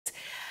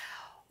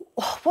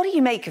What do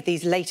you make of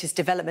these latest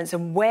developments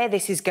and where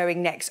this is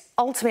going next?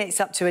 Ultimately, it's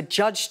up to a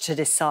judge to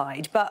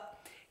decide, but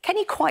can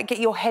you quite get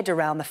your head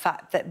around the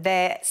fact that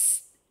there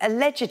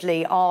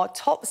allegedly are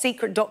top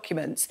secret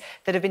documents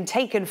that have been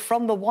taken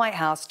from the White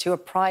House to a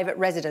private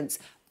residence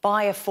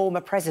by a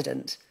former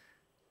president?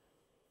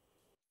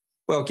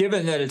 Well,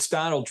 given that it's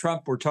Donald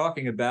Trump we're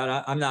talking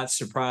about, I'm not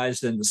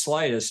surprised in the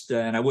slightest,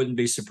 and I wouldn't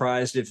be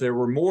surprised if there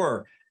were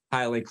more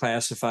highly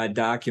classified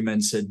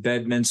documents at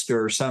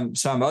Bedminster or some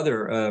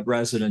other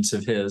residence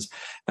of his.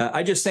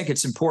 I just think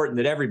it's important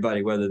that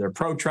everybody, whether they're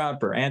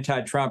pro-Trump or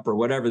anti-Trump or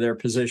whatever their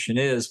position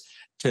is,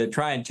 to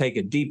try and take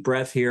a deep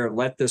breath here,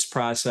 let this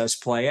process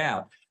play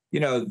out. You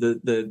know,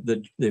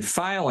 the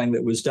filing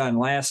that was done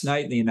last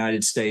night in the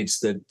United States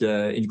that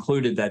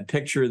included that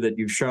picture that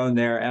you've shown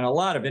there and a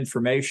lot of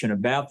information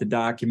about the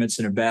documents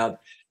and about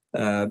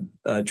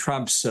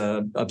Trump's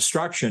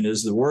obstruction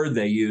is the word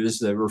they use,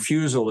 the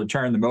refusal to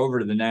turn them over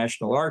to the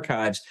National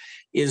Archives,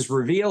 is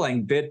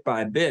revealing bit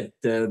by bit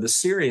the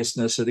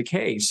seriousness of the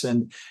case.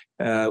 And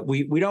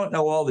we don't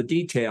know all the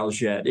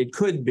details yet. It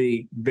could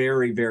be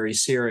very, very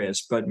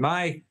serious. But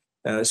my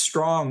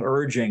strong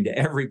urging to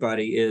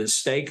everybody is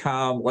stay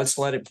calm. Let's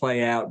let it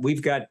play out.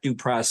 We've got due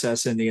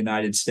process in the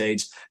United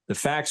States. The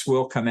facts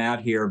will come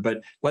out here,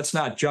 but let's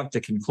not jump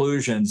to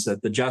conclusions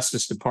that the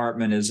Justice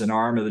Department is an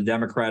arm of the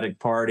Democratic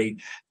Party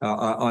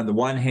on the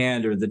one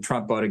hand, or that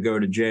Trump ought to go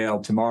to jail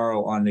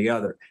tomorrow on the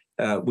other.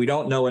 We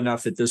don't know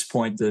enough at this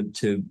point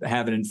to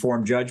have an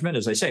informed judgment.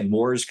 As I say,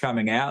 more is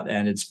coming out,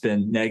 and it's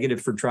been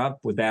negative for Trump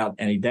without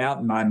any doubt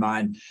in my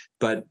mind.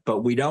 But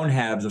we don't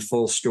have the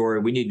full story.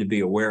 We need to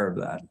be aware of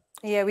that.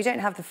 Yeah, we don't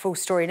have the full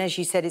story. And as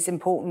you said, it's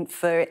important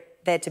for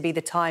there to be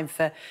the time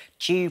for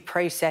due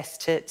process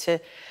to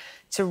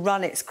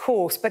run its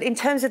course. But in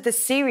terms of the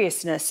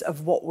seriousness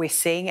of what we're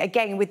seeing,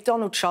 again, with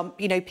Donald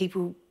Trump, you know,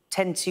 people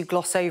tend to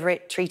gloss over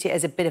it, treat it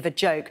as a bit of a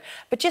joke.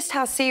 But just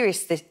how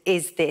serious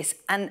is this,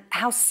 and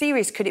how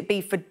serious could it be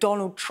for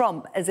Donald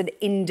Trump as an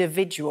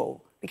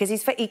individual? Because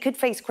he could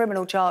face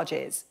criminal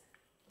charges.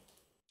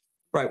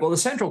 Right. Well, the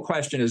central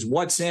question is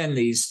what's in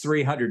these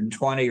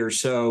 320 or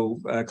so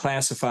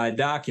classified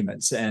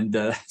documents. And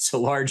it's a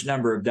large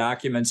number of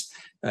documents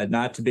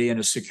not to be in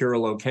a secure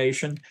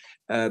location.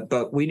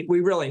 But we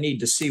really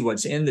need to see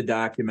what's in the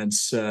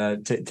documents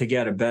to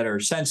get a better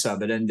sense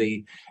of it. And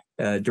the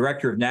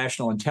Director of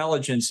National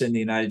Intelligence in the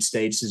United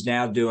States is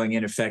now doing,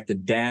 in effect, a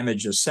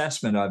damage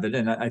assessment of it.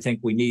 And I think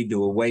we need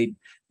to await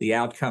the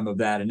outcome of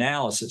that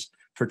analysis.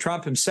 For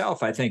Trump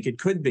himself, I think it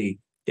could be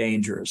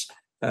dangerous.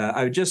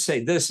 I would just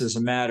say this as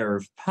a matter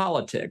of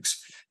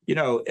politics. You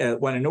know,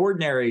 when an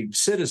ordinary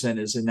citizen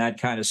is in that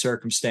kind of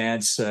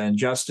circumstance and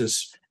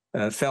justice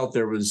felt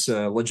there was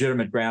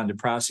legitimate ground to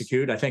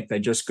prosecute, I think they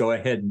just go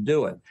ahead and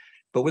do it.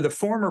 But with a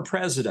former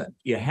president,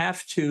 you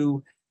have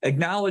to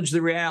acknowledge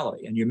the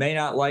reality. And you may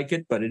not like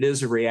it, but it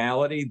is a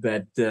reality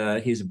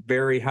that he's a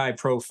very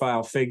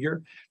high-profile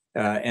figure.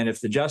 And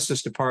if the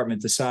Justice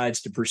Department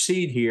decides to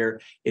proceed here,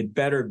 it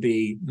better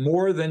be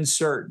more than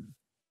certain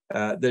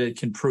that it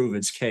can prove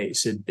its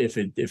case. If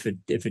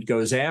it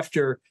goes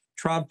after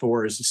Trump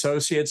or his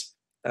associates,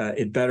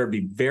 it better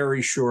be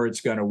very sure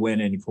it's going to win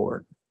in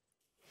court.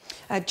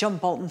 John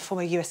Bolton,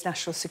 former US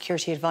National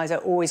Security Advisor,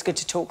 always good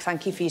to talk.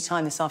 Thank you for your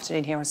time this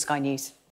afternoon here on Sky News.